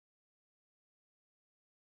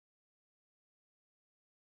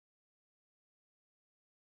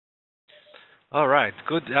All right.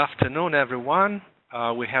 Good afternoon, everyone.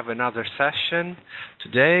 We have another session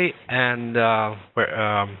today, and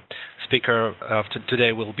speaker of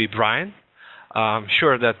today will be Brian. I'm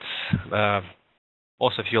sure that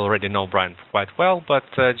most of you already know Brian quite well, but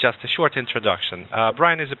just a short introduction.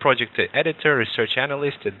 Brian is a project editor, research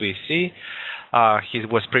analyst at BFC. He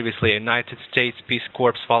was previously a United States Peace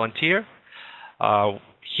Corps volunteer.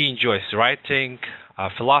 He enjoys writing,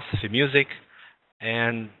 philosophy, music,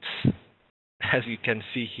 and as you can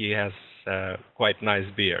see, he has quite nice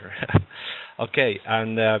beer. Okay,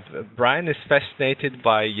 and Brian is fascinated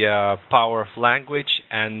by power of language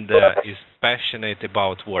and is passionate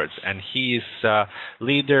about words. And he is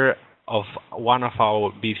leader of one of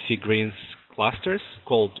our BFC.green clusters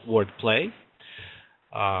called Wordplay,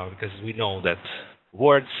 because we know that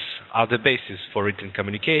words are the basis for written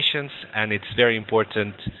communications, and it's very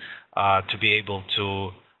important to be able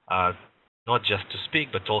to not just to speak,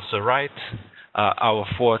 but also write our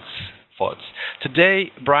thoughts.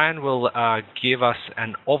 Today, Brian will give us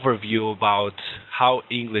an overview about how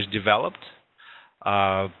English developed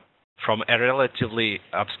from a relatively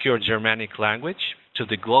obscure Germanic language to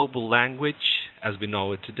the global language as we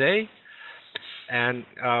know it today. And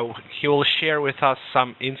he will share with us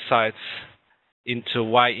some insights into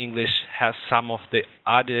why English has some of the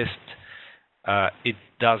oddest it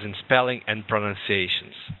does in spelling and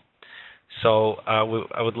pronunciations. So I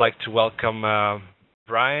would like to welcome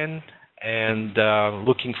Brian, and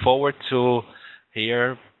looking forward to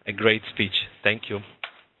hear a great speech. Thank you.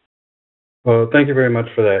 Well, thank you very much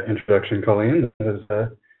for that introduction, Colleen. That was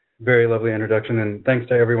a very lovely introduction, and thanks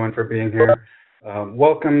to everyone for being here.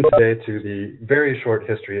 Welcome today to the very short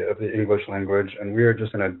history of the English language, and we are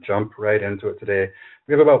just going to jump right into it today.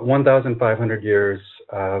 We have about 1,500 years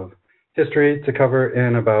of history to cover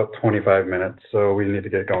in about 25 minutes, so we need to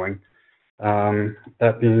get going.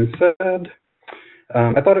 That being said,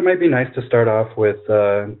 I thought it might be nice to start off with,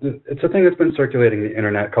 it's a thing that's been circulating the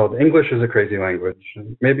internet called English is a Crazy Language.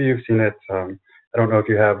 Maybe you've seen it, I don't know if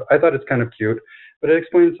you have. I thought it's kind of cute, but it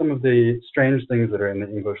explains some of the strange things that are in the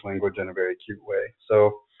English language in a very cute way.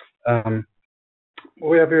 So what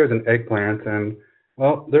we have here is an eggplant, and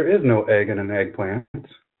well, there is no egg in an eggplant.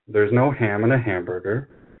 There's no ham in a hamburger.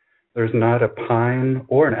 There's not a pine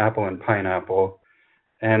or an apple in pineapple.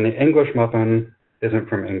 And the English muffin isn't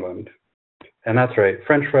from England. And that's right,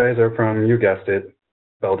 French fries are from, you guessed it,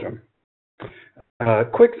 Belgium.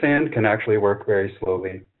 Quicksand can actually work very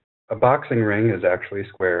slowly. A boxing ring is actually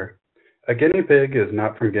square. A guinea pig is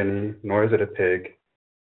not from Guinea, nor is it a pig.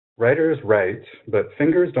 Writers write, but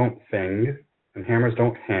fingers don't fing, and hammers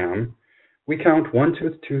don't ham. We count 1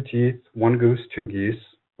 tooth, 2 teeth, 1 goose, 2 geese,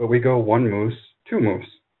 but we go 1 moose, 2 moose.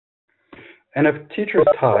 And if teachers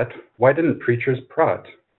taught, why didn't preachers prot?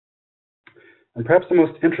 And perhaps the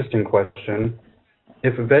most interesting question,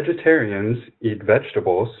 if vegetarians eat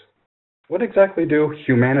vegetables, what exactly do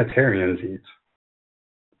humanitarians eat?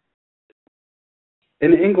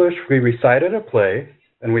 In English, we recite at a play,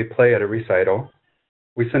 and we play at a recital.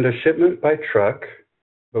 We send a shipment by truck,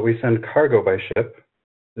 but we send cargo by ship.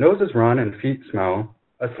 Noses run and feet smell.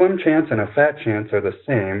 A slim chance and a fat chance are the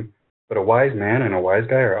same, but a wise man and a wise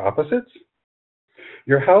guy are opposites?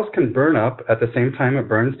 Your house can burn up at the same time it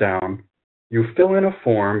burns down. You fill in a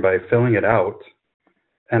form by filling it out,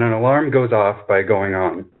 and an alarm goes off by going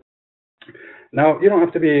on. Now, you don't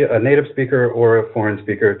have to be a native speaker or a foreign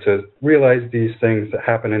speaker to realize these things that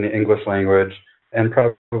happen in the English language and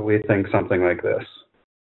probably think something like this.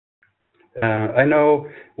 I know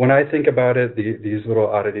when I think about it, these little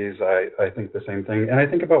oddities, I think the same thing, and I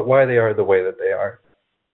think about why they are the way that they are.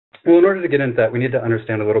 Well, in order to get into that, we need to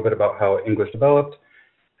understand a little bit about how English developed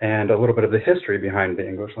and a little bit of the history behind the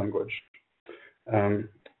English language.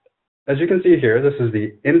 As you can see here, this is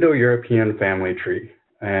the Indo-European family tree.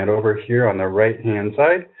 And over here on the right-hand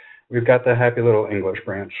side, we've got the happy little English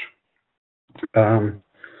branch.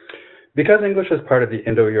 Because English is part of the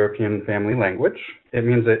Indo-European family language, it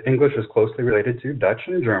means that English is closely related to Dutch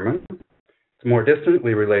and German. It's more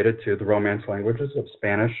distantly related to the Romance languages of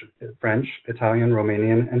Spanish, French, Italian,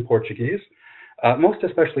 Romanian, and Portuguese. Most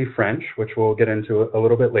especially French, which we'll get into a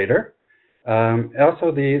little bit later.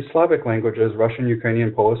 Also the Slavic languages, Russian,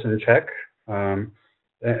 Ukrainian, Polish, and Czech,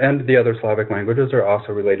 and the other Slavic languages are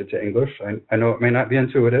also related to English. I know it may not be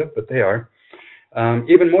intuitive, but they are.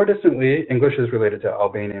 Even more distantly, English is related to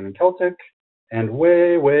Albanian and Celtic, and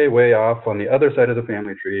way, way, way off on the other side of the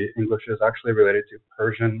family tree, English is actually related to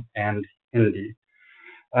Persian and Hindi.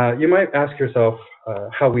 You might ask yourself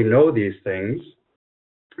how we know these things.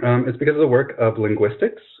 It's because of the work of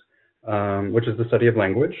linguistics, which is the study of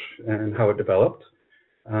language and how it developed.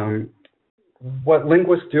 what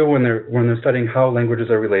linguists do when they're studying how languages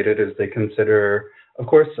are related is they consider, of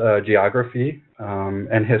course, geography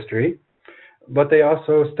and history, but they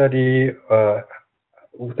also study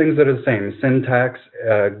things that are the same: syntax,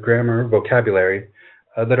 grammar, vocabulary,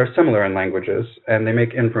 that are similar in languages, and they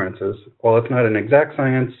make inferences. While it's not an exact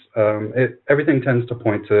science, everything tends to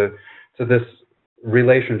point to this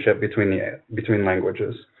relationship between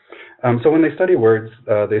languages. So when they study words,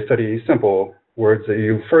 they study simple words that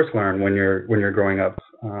you first learn when you're growing up.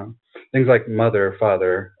 Things like mother,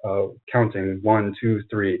 father, counting 1, 2,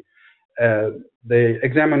 3. They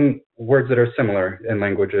examine words that are similar in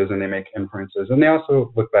languages, and they make inferences. And they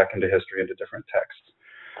also look back into history, into different texts.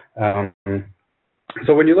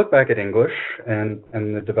 So when you look back at English and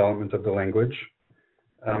the development of the language,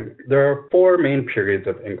 there are 4 main periods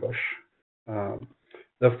of English.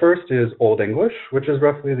 The first is Old English, which is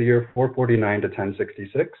roughly the year 449 to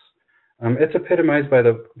 1066. It's epitomized by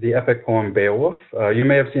the epic poem Beowulf. You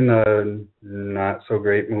may have seen the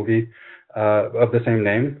not-so-great movie of the same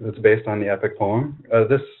name. It's based on the epic poem.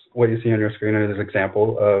 What you see on your screen is an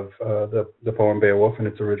example of the poem Beowulf in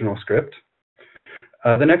its original script.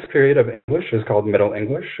 The next period of English is called Middle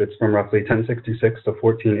English. It's from roughly 1066 to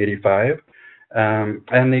 1485.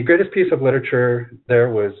 And the greatest piece of literature there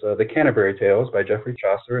was the Canterbury Tales by Geoffrey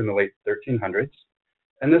Chaucer in the late 1300s.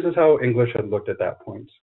 And this is how English had looked at that point.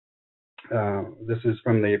 This is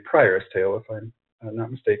from the Prior's Tale, if I'm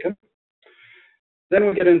not mistaken. Then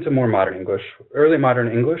we get into more modern English. Early modern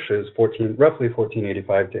English is roughly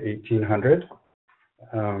 1485 to 1800.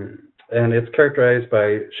 And it's characterized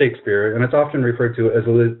by Shakespeare, and it's often referred to as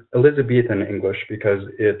Elizabethan English because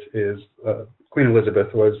it is Queen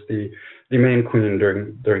Elizabeth was the main queen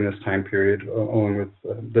during this time period, along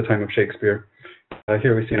with the time of Shakespeare.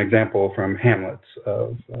 Here we see an example from Hamlet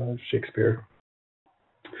of Shakespeare.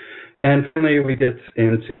 And finally, we get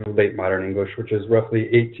into late modern English, which is roughly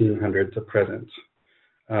 1800 to present.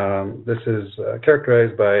 This is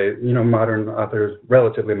characterized by modern authors,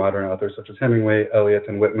 relatively modern authors such as Hemingway, Eliot,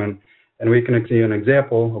 and Whitman. And we can see a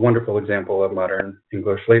wonderful example of modern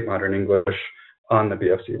English, late modern English, on the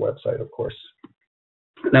BFC website, of course.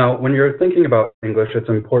 Now, when you're thinking about English, it's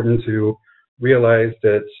important to realize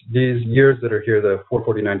that these years that are here, the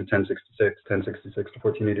 449 to 1066, 1066 to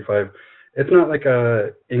 1485, it's not like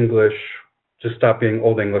English just stopped being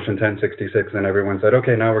Old English in 1066 and everyone said,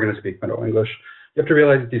 okay, now we're going to speak Middle English. You have to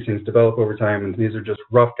realize that these things develop over time, and these are just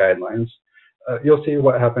rough guidelines. You'll see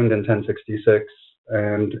what happened in 1066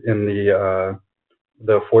 and in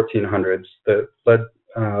the 1400s that led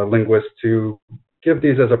linguists to give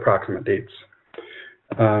these as approximate dates.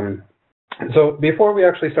 So before we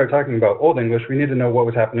actually start talking about Old English, we need to know what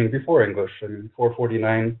was happening before English. I mean,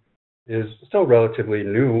 449 is still relatively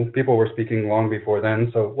new. People were speaking long before then.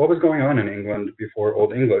 So what was going on in England before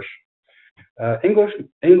Old English?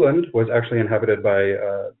 England was actually inhabited by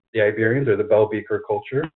the Iberians, or the bell beaker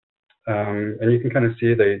culture. And you can kind of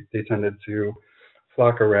see they tended to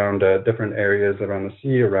flock around different areas around the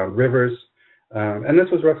sea, around rivers. And this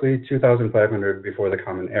was roughly 2,500 before the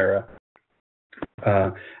Common Era.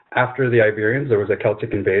 After the Iberians, there was a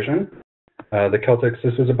Celtic invasion. The Celtics,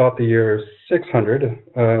 this was about the year 600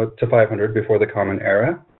 to 500 before the Common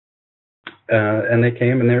Era. And they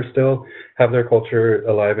came, and they still have their culture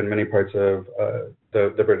alive in many parts of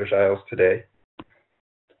the British Isles today.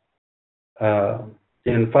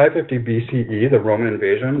 In 550 BCE, the Roman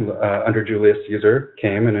invasion under Julius Caesar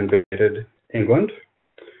came and invaded England.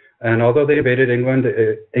 And although they invaded England,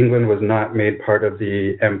 England was not made part of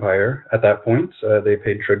the empire at that point. They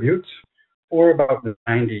paid tribute for about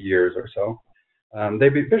 90 years or so. They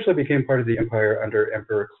officially became part of the empire under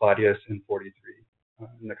Emperor Claudius in 43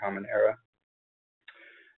 in the Common Era.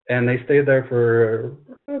 And they stayed there for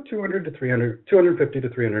 250 to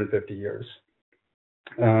 350 years.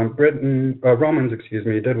 Romans,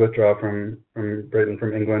 did withdraw from Britain,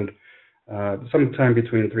 from England, sometime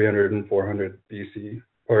between 300 and 400 BC,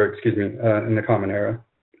 in the Common Era.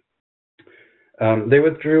 They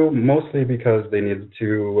withdrew mostly because they needed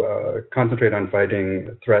to concentrate on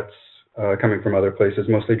fighting threats coming from other places,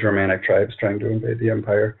 mostly Germanic tribes trying to invade the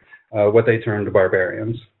empire, what they termed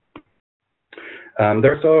barbarians.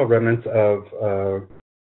 There are still remnants of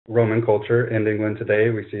Roman culture in England today.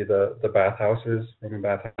 We see the bathhouses, Roman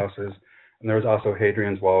bathhouses, and there was also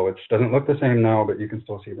Hadrian's Wall, which doesn't look the same now, but you can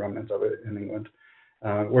still see remnants of it in England.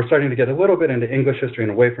 We're starting to get a little bit into English history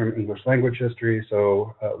and away from English language history,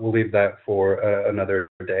 so we'll leave that for another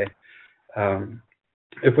day.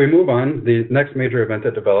 If we move on, the next major event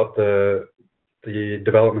that developed the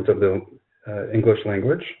development of the English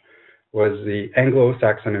language was the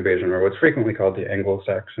Anglo-Saxon invasion, or what's frequently called the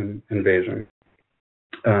Anglo-Saxon invasion.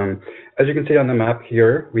 As you can see on the map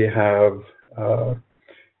here, we have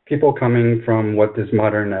people coming from what is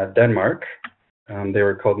modern Denmark. They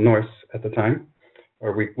were called Norse at the time,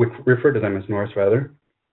 or we refer to them as Norse rather.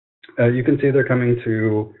 You can see they're coming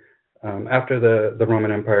to, after the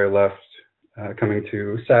Roman Empire left, coming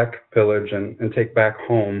to sack, pillage, and take back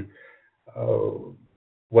home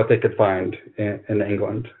what they could find in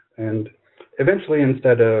England. And eventually,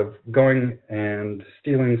 instead of going and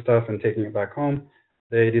stealing stuff and taking it back home,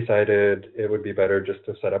 they decided it would be better just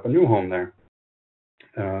to set up a new home there.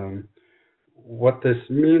 What this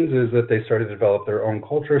means is that they started to develop their own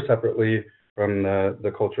culture separately from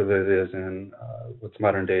the culture that it is in what's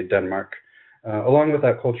modern day Denmark. Along with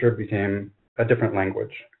that culture became a different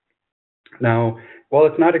language. Now, while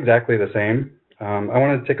it's not exactly the same, I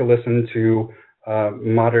want to take a listen to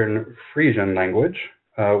modern Frisian language,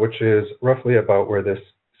 which is roughly about where this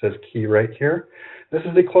says key right here. This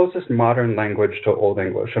is the closest modern language to Old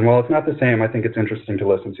English. And while it's not the same, I think it's interesting to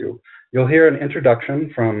listen to. You'll hear an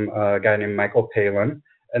introduction from a guy named Michael Palin,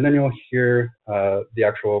 and then you'll hear the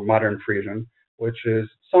actual modern Frisian, which is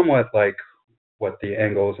somewhat like what the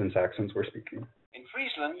Angles and Saxons were speaking. In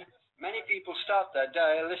Friesland, many people start their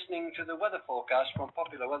day listening to the weather forecast from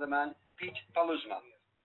popular weatherman Piet Palusma.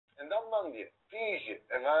 En dan mandje, viertje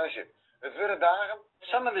en waasje. Het worden dagen.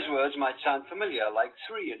 Some of his words might sound familiar, like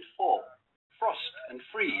 3 and 4, frost and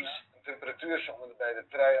freeze. De temperatuur zal bij de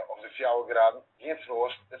 3 of de 4 graden. Geen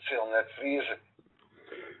frost, het zal net vriezen.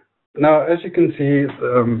 Now, as you can see,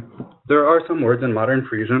 there are some words in modern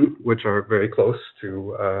Frisian which are very close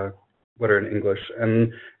to what are in English,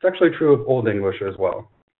 and it's actually true of Old English as well.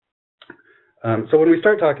 So when we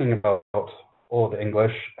start talking about Old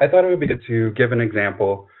English, I thought it would be good to give an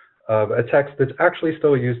example of a text that's actually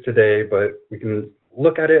still used today, but we can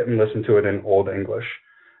look at it and listen to it in Old English.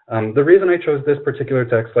 The reason I chose this particular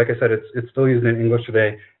text, like I said, it's still used in English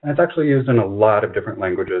today, and it's actually used in a lot of different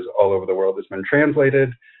languages all over the world. It's been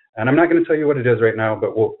translated, and I'm not going to tell you what it is right now,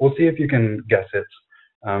 but we'll see if you can guess it.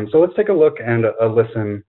 So let's take a look and a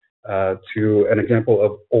listen to an example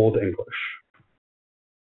of Old English.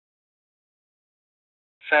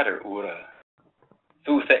 Fader ora,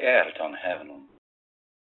 thu the erd on heaven,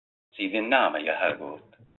 si din nama je hergot.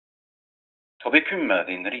 To bekymmer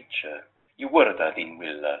din riche, je worda din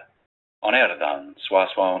wille, on erdan swa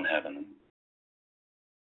on heaven.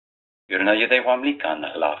 Urna je de wam likan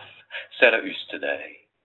laf, sera uste dei,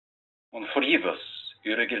 on forgivus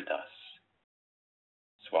ure gildas.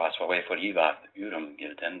 Swa we forgivat urum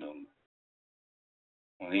giltendum.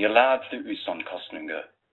 On je laad de uson kostnunge,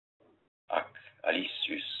 ak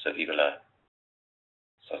alisius vivela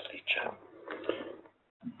saslicha.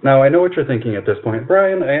 Now, I know what you're thinking at this point.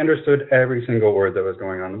 Brian, I understood every single word that was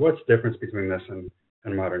going on. What's the difference between this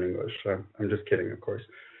and modern English? I'm just kidding, of course.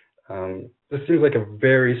 This seems like a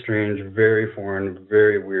very strange, very foreign,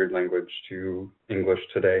 very weird language to English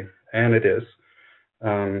today, and it is.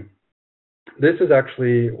 This is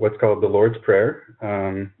actually what's called the Lord's Prayer,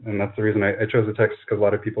 and that's the reason I chose the text, because a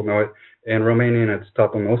lot of people know it. In Romanian, it's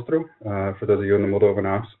Tatăl nostru, for those of you in the Moldovan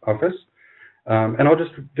office. And I'll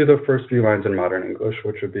just do the first few lines in modern English,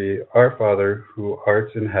 which would be, Our Father, who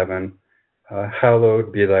art in heaven,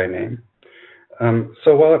 hallowed be thy name.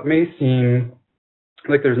 So while it may seem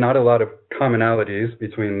like there's not a lot of commonalities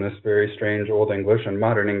between this very strange Old English and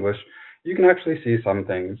modern English, you can actually see some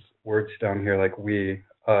things. Words down here like we,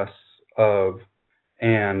 us, of,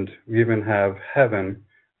 and we even have heaven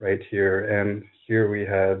right here. And here we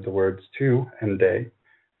have the words to and day.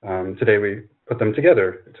 Today we put them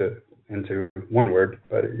together into one word,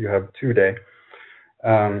 but you have today.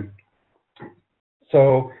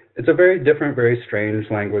 So it's a very different, very strange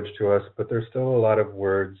language to us, but there's still a lot of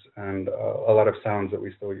words and a lot of sounds that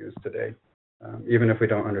we still use today, even if we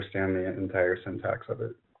don't understand the entire syntax of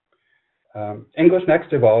it. English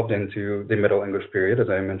next evolved into the Middle English period, as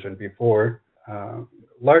I mentioned before,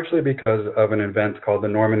 largely because of an event called the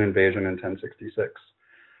Norman Invasion in 1066.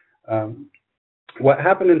 What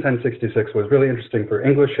happened in 1066 was really interesting for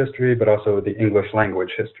English history, but also the English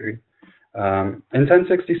language history. In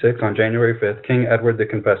 1066, on January 5th, King Edward the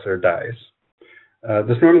Confessor dies.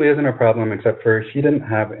 This normally isn't a problem, except for he didn't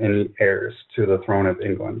have any heirs to the throne of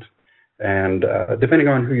England. And depending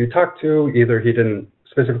on who you talk to, either he didn't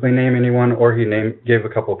specifically name anyone, or he gave a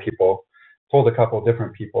couple people, told a couple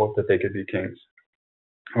different people that they could be kings,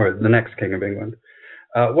 or the next king of England.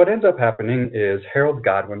 What ends up happening is Harold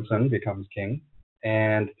Godwinson becomes king,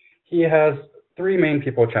 and he has 3 main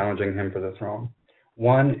people challenging him for the throne.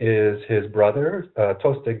 One is his brother,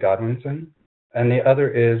 Tostig Godwinson, and the other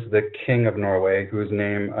is the King of Norway, whose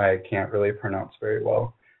name I can't really pronounce very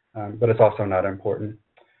well, but it's also not important.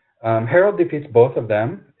 Harold defeats both of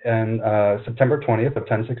them on September 20th of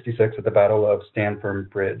 1066 at the Battle of Stanford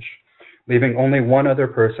Bridge, leaving only one other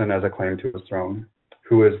person as a claim to his throne,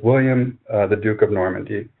 who is William, the Duke of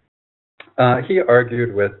Normandy. He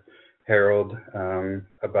argued with Harold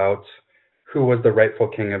about who was the rightful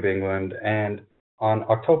king of England, and on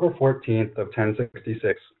October 14th of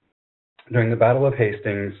 1066, during the Battle of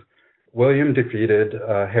Hastings, William defeated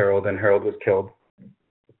Harold, and Harold was killed,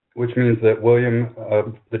 which means that William,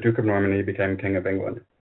 the Duke of Normandy, became King of England.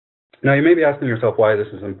 Now, you may be asking yourself why this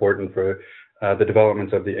is important for the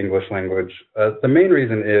developments of the English language. The main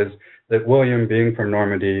reason is that William, being from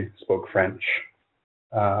Normandy, spoke French.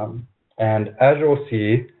 And as you'll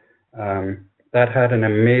see, that had an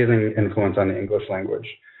amazing influence on the English language.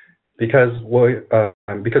 Because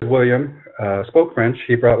William spoke French,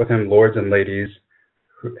 he brought with him lords and ladies,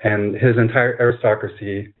 and his entire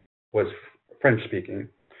aristocracy was French-speaking.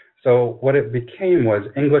 So what it became was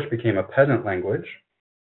English became a peasant language,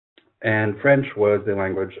 and French was the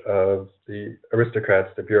language of the aristocrats,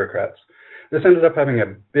 the bureaucrats. This ended up having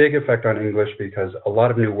a big effect on English because a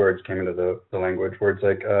lot of new words came into the language, words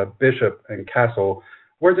like bishop and castle,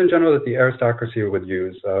 words in general that the aristocracy would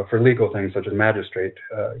use for legal things such as magistrate,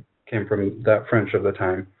 came from that French of the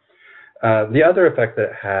time. The other effect that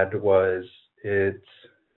it had was its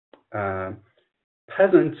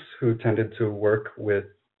peasants who tended to work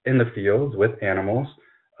in the fields with animals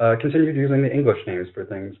continued using the English names for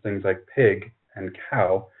things like pig and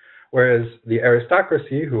cow, whereas the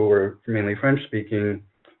aristocracy, who were mainly French-speaking,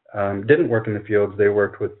 didn't work in the fields. They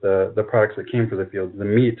worked with the products that came from the fields, the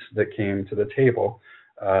meat that came to the table.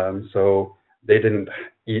 So they didn't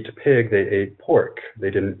eat pig, they ate pork. They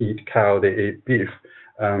didn't eat cow, they ate beef.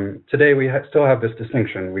 Today we still have this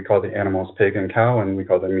distinction. We call the animals pig and cow, and we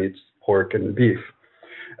call the meats pork and beef.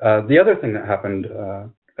 The other thing that happened,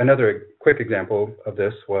 another quick example of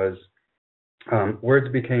this was words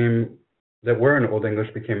that were in Old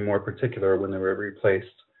English became more particular when they were replaced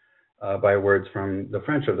by words from the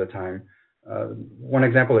French of the time. One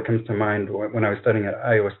example that comes to mind when I was studying at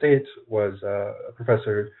Iowa State was a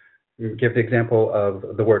professor gave the example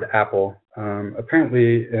of the word apple.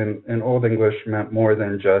 Apparently in Old English meant more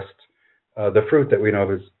than just the fruit that we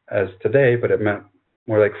know as today, but it meant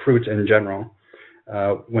more like fruit in general.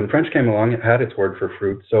 When French came along, it had its word for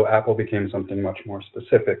fruit, so apple became something much more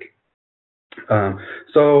specific.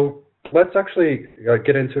 So let's actually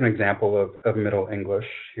get into an example of Middle English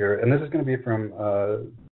here, and this is going to be from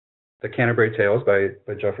the Canterbury Tales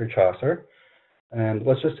by Geoffrey Chaucer. And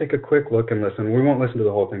let's just take a quick look and listen. We won't listen to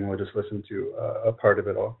the whole thing, we'll just listen to a part of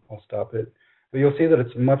it. I'll stop it. But you'll see that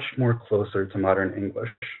it's much more closer to modern English.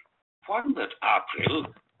 One that April,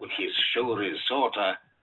 with his showy sorter,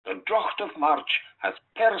 the drocht of March hath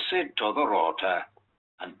perced to the rotor,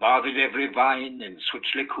 and bathed every vine in switch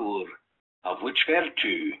liqueur, of which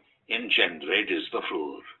vertue engendered is the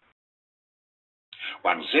floor.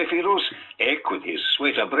 One Zephyrus, eke with his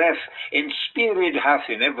sweeter breath, inspired hath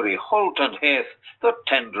in every holt and heath the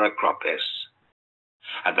tender croppice.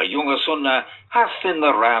 And the younger sonne hath in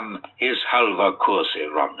the ram his halva course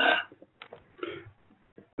runner.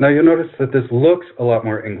 Now you'll notice that this looks a lot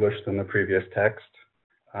more English than the previous text,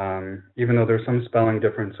 even though there's some spelling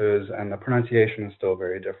differences and the pronunciation is still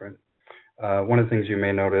very different. One of the things you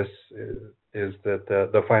may notice is that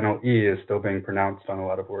the final E is still being pronounced on a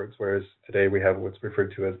lot of words, whereas today we have what's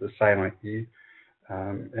referred to as the silent E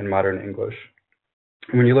in modern English.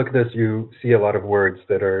 When you look at this, you see a lot of words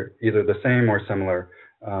that are either the same or similar.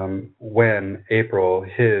 When, April,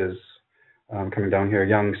 his, coming down here,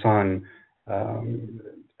 young son,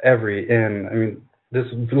 every, in. I mean, this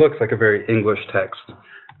looks like a very English text.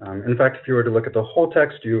 In fact, if you were to look at the whole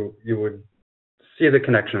text, you would see the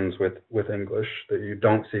connections with English that you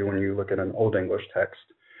don't see when you look at an Old English text.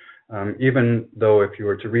 Even though if you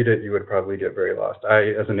were to read it, you would probably get very lost. I,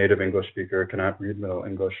 as a native English speaker, cannot read Middle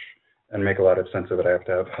English and make a lot of sense of it. I have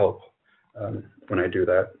to have help when I do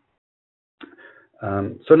that.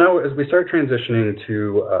 So now as we start transitioning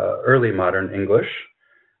to early modern English,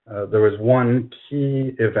 there was one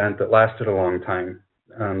key event that lasted a long time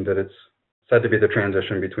that it's said to be the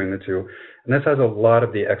transition between the two. And this has a lot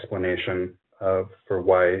of the explanation for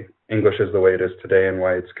why English is the way it is today and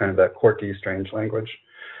why it's kind of that quirky, strange language.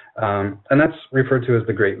 And that's referred to as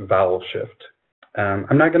the Great Vowel Shift.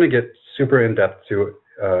 I'm not going to get super in-depth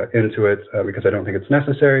into it because I don't think it's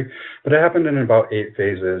necessary, but it happened in about 8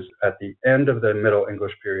 phases at the end of the Middle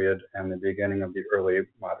English period and the beginning of the early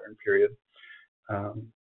modern period.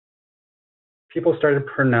 People started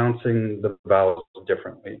pronouncing the vowels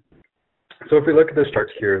differently. So if we look at this chart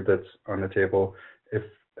here that's on the table, if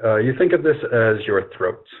you think of this as your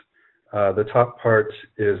throat, The top part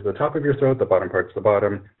is the top of your throat, the bottom part's the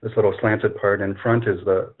bottom. This little slanted part in front is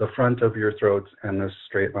the front of your throat, and this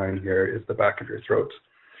straight line here is the back of your throat.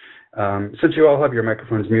 Since you all have your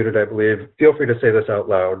microphones muted, I believe, feel free to say this out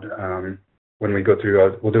loud. When we go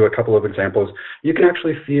through, we'll do a couple of examples. You can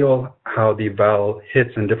actually feel how the vowel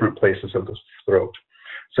hits in different places of the throat.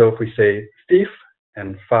 So if we say thief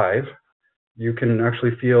and 5, you can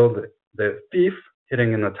actually feel the thief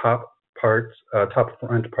hitting in the top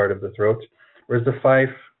front part of the throat, whereas the 5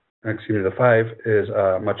 is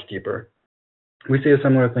much deeper. We see a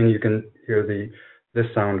similar thing. You can hear this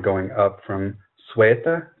sound going up from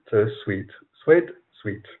sueta to sweet, sweet.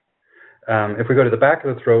 If we go to the back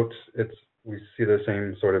of the throat, we see the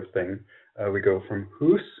same sort of thing. We go from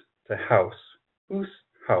hus to house,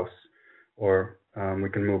 house, or we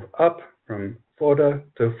can move up from foda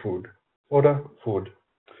to food, foda, food.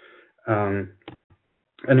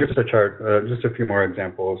 And here's a chart, just a few more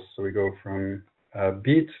examples. So we go from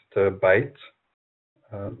beat to bite,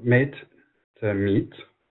 mate to meat.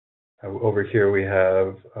 Over here we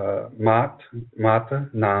have mata,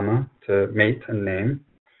 nama, to mate and name.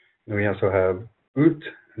 And we also have ut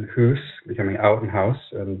and hus becoming out and house,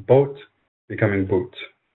 and boat becoming boot.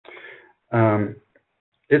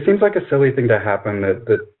 It seems like a silly thing to happen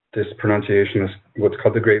that this pronunciation, what's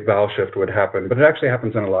called the great vowel shift, would happen, but it actually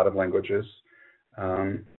happens in a lot of languages.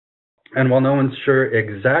 And while no one's sure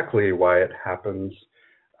exactly why it happens,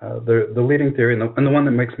 the leading theory, and the one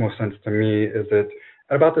that makes most sense to me, is that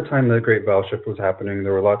at about the time the great vowel shift was happening,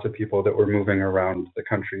 there were lots of people that were moving around the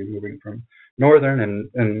country, moving from northern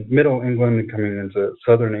and middle England and coming into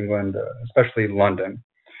southern England, especially London.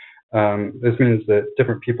 This means that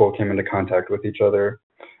different people came into contact with each other,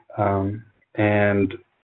 and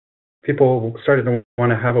people started to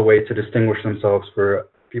want to have a way to distinguish themselves for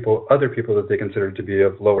other people that they considered to be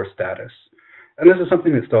of lower status. And this is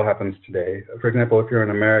something that still happens today. For example, if you're in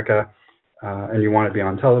America and you want to be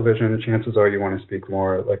on television, chances are you want to speak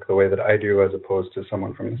more like the way that I do as opposed to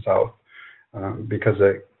someone from the South, because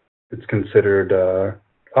it's considered,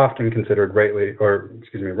 often considered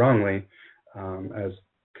wrongly, as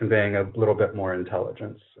conveying a little bit more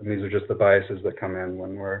intelligence. And these are just the biases that come in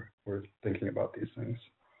when we're thinking about these things.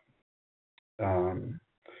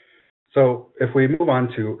 So if we move on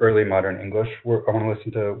to early modern English, I want to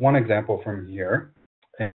listen to one example from here.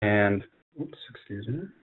 And, oops, excuse me.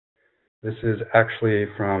 This is actually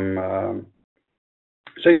from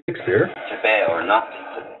Shakespeare. To bear or not,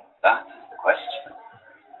 that is the question.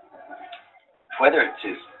 Whether it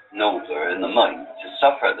is nobler in the mind to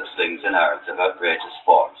suffer the slings and arts of outrageous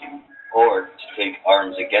fortune, or to take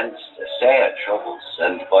arms against, essay at troubles,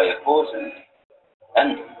 and by opposing,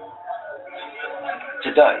 and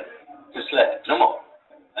to die, to slay, no more,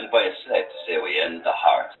 and by a slave to say we end the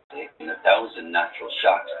heart, in 1,000 natural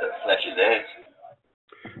shocks that flesh is ate.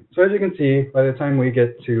 So as you can see, by the time we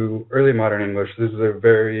get to early modern English, this is a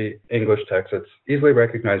very English text. It's easily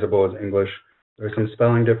recognizable as English. There's some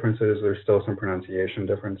spelling differences. There's still some pronunciation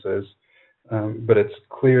differences. But it's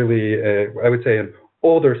clearly, I would say, an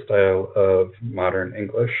older style of modern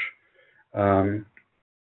English. And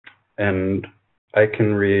I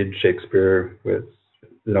can read Shakespeare with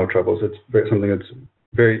no troubles. It's something that's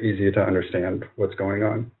very easy to understand what's going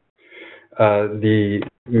on. The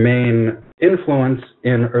main influence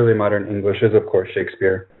in early modern English is, of course,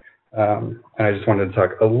 Shakespeare. And I just wanted to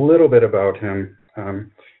talk a little bit about him.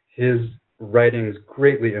 His writings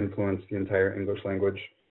greatly influenced the entire English language.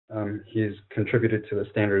 He's contributed to the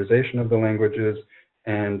standardization of the languages,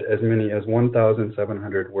 and as many as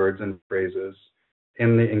 1,700 words and phrases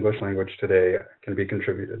in the English language today can be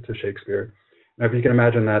contributed to Shakespeare. Now, if you can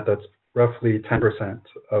imagine that, that's roughly 10%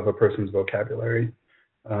 of a person's vocabulary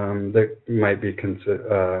that might be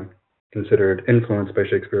considered influenced by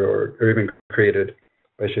Shakespeare or even created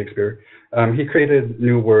by Shakespeare. He created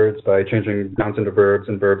new words by changing nouns into verbs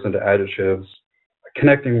and verbs into adjectives,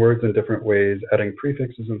 connecting words in different ways, adding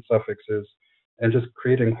prefixes and suffixes, and just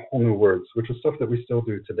creating whole new words, which is stuff that we still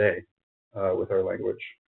do today with our language.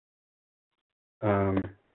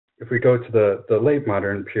 If we go to the late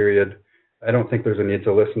modern period, I don't think there's a need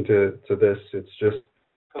to listen to this. It's just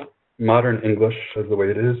modern English is the way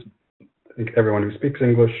it is. I think everyone who speaks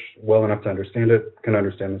English well enough to understand it can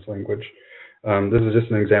understand this language. This is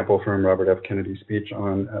just an example from Robert F. Kennedy's speech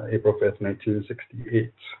on April 5th,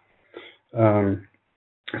 1968.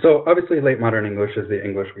 So obviously late modern English is the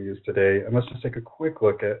English we use today, and let's just take a quick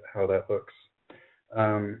look at how that looks.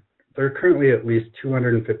 There are currently at least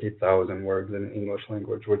 250,000 words in the English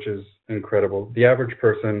language, which is incredible. The average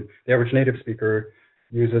person, the average native speaker,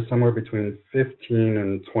 uses somewhere between 15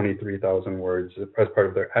 and 23,000 words as part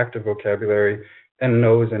of their active vocabulary, and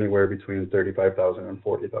knows anywhere between 35,000 and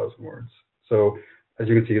 40,000 words. So as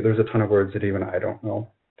you can see, there's a ton of words that even I don't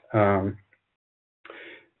know.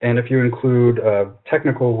 And if you include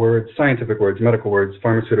technical words, scientific words, medical words,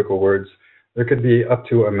 pharmaceutical words, there could be up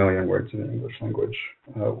to 1 million words in the English language.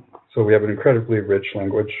 So we have an incredibly rich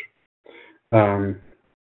language.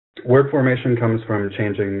 Word formation comes from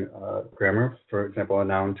changing grammar, for example, a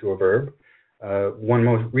noun to a verb. One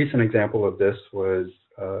most recent example of this was,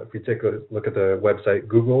 if we take a look at the website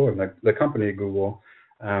Google and the company Google,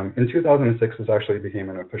 in 2006 this actually became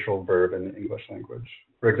an official verb in the English language.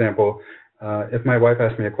 For example, if my wife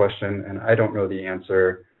asks me a question and I don't know the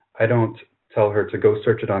answer, I don't tell her to go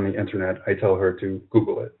search it on the internet, I tell her to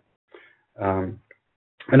Google it.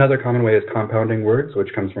 Another common way is compounding words,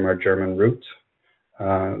 which comes from our German root.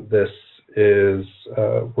 This is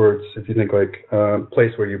words, if you think like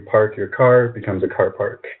place where you park your car, becomes a car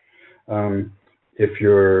park. If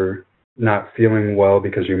you're not feeling well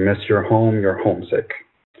because you miss your home, you're homesick.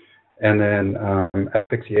 And then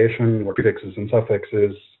affixation, or prefixes and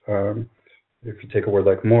suffixes. If you take a word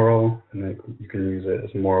like moral, and then you can use it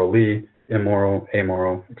as morally, immoral,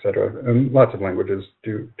 amoral, etc. And lots of languages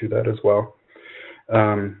do that as well.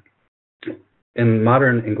 In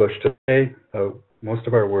modern English today, most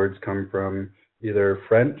of our words come from either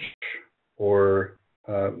French or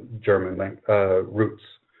German roots.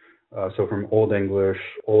 So from Old English,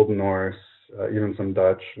 Old Norse, even some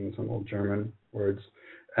Dutch and some Old German words,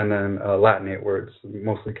 and then Latinate words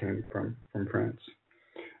mostly came from France.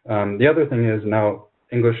 The other thing is now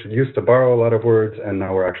English used to borrow a lot of words, and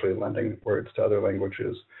now we're actually lending words to other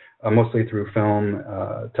languages, mostly through film,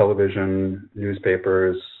 television,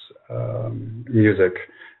 newspapers, music,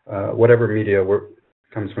 whatever media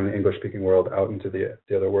comes from the English-speaking world out into the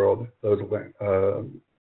other world. Those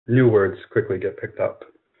new words quickly get picked up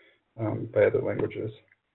by other languages.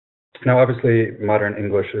 Now, obviously, modern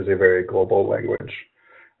English is a very global language.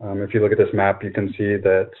 If you look at this map, you can see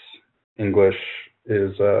that English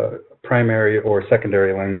is a primary or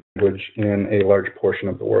secondary language in a large portion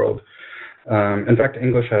of the world. In fact,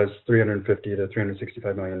 English has 350 to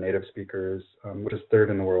 365 million native speakers, which is third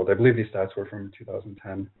in the world. I believe these stats were from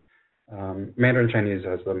 2010. Mandarin Chinese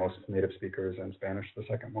has the most native speakers, and Spanish the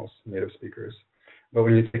second most native speakers. But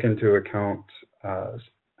when you take into account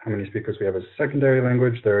how many speakers we have as secondary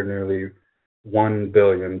language, there are nearly 1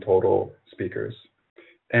 billion total speakers.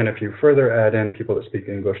 And if you further add in people that speak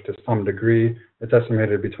English to some degree, it's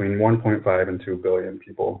estimated between 1.5 and 2 billion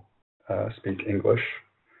people speak English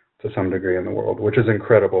to some degree in the world, which is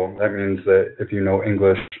incredible. That means that if you know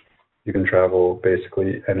English, you can travel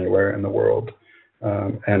basically anywhere in the world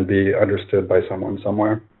and be understood by someone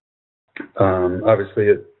somewhere. Obviously,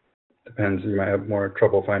 it depends. You might have more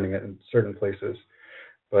trouble finding it in certain places,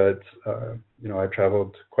 but you know, I've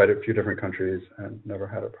traveled quite a few different countries and never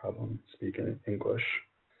had a problem speaking English.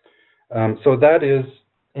 So that is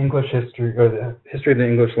English history, or the history of the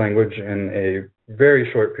English language in a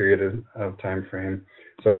very short period of time frame.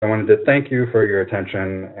 So I wanted to thank you for your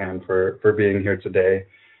attention and for being here today.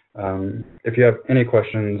 If you have any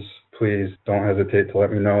questions, please don't hesitate to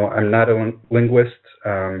let me know. I'm not a linguist,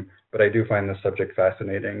 but I do find this subject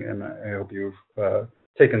fascinating, and I hope you've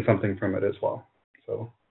taken something from it as well.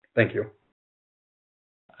 So thank you.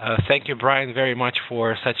 Thank you, Brian, very much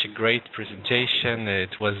for such a great presentation.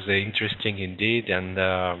 It was interesting indeed, and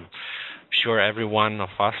I'm sure every one of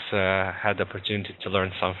us had the opportunity to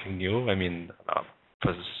learn something new. I mean,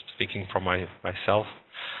 speaking for myself,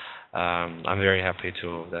 I'm very happy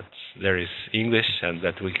that there is English and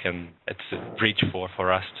that it's a bridge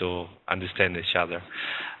for us to understand each other.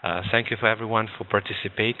 Thank you for everyone for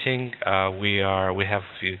participating. We have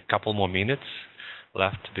a couple more minutes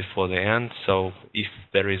left before the end, so if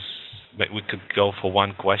there is, we could go for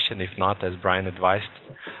one question. If not, as Brian advised,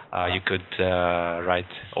 you could write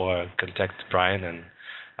or contact Brian,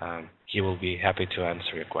 and he will be happy to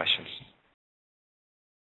answer your questions.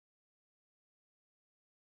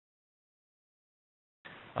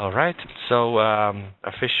 All right, so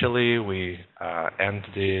officially we end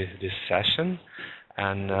this session,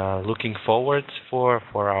 and looking forward for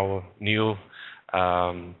our new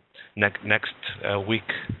next week,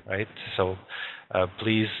 right? So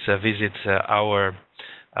please visit our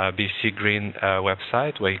BFC.green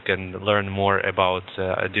website, where you can learn more about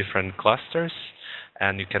different clusters,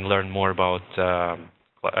 and you can learn more about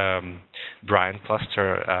Brian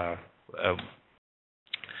cluster,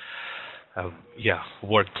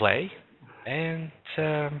 wordplay. And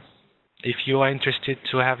if you are interested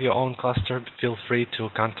to have your own cluster, feel free to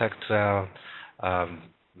contact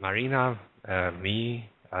Marina, me,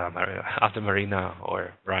 Marina,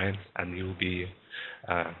 or Brian, and you'll be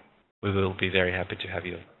we will be very happy to have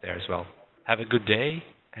you there as well. Have a good day,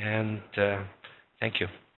 and thank you.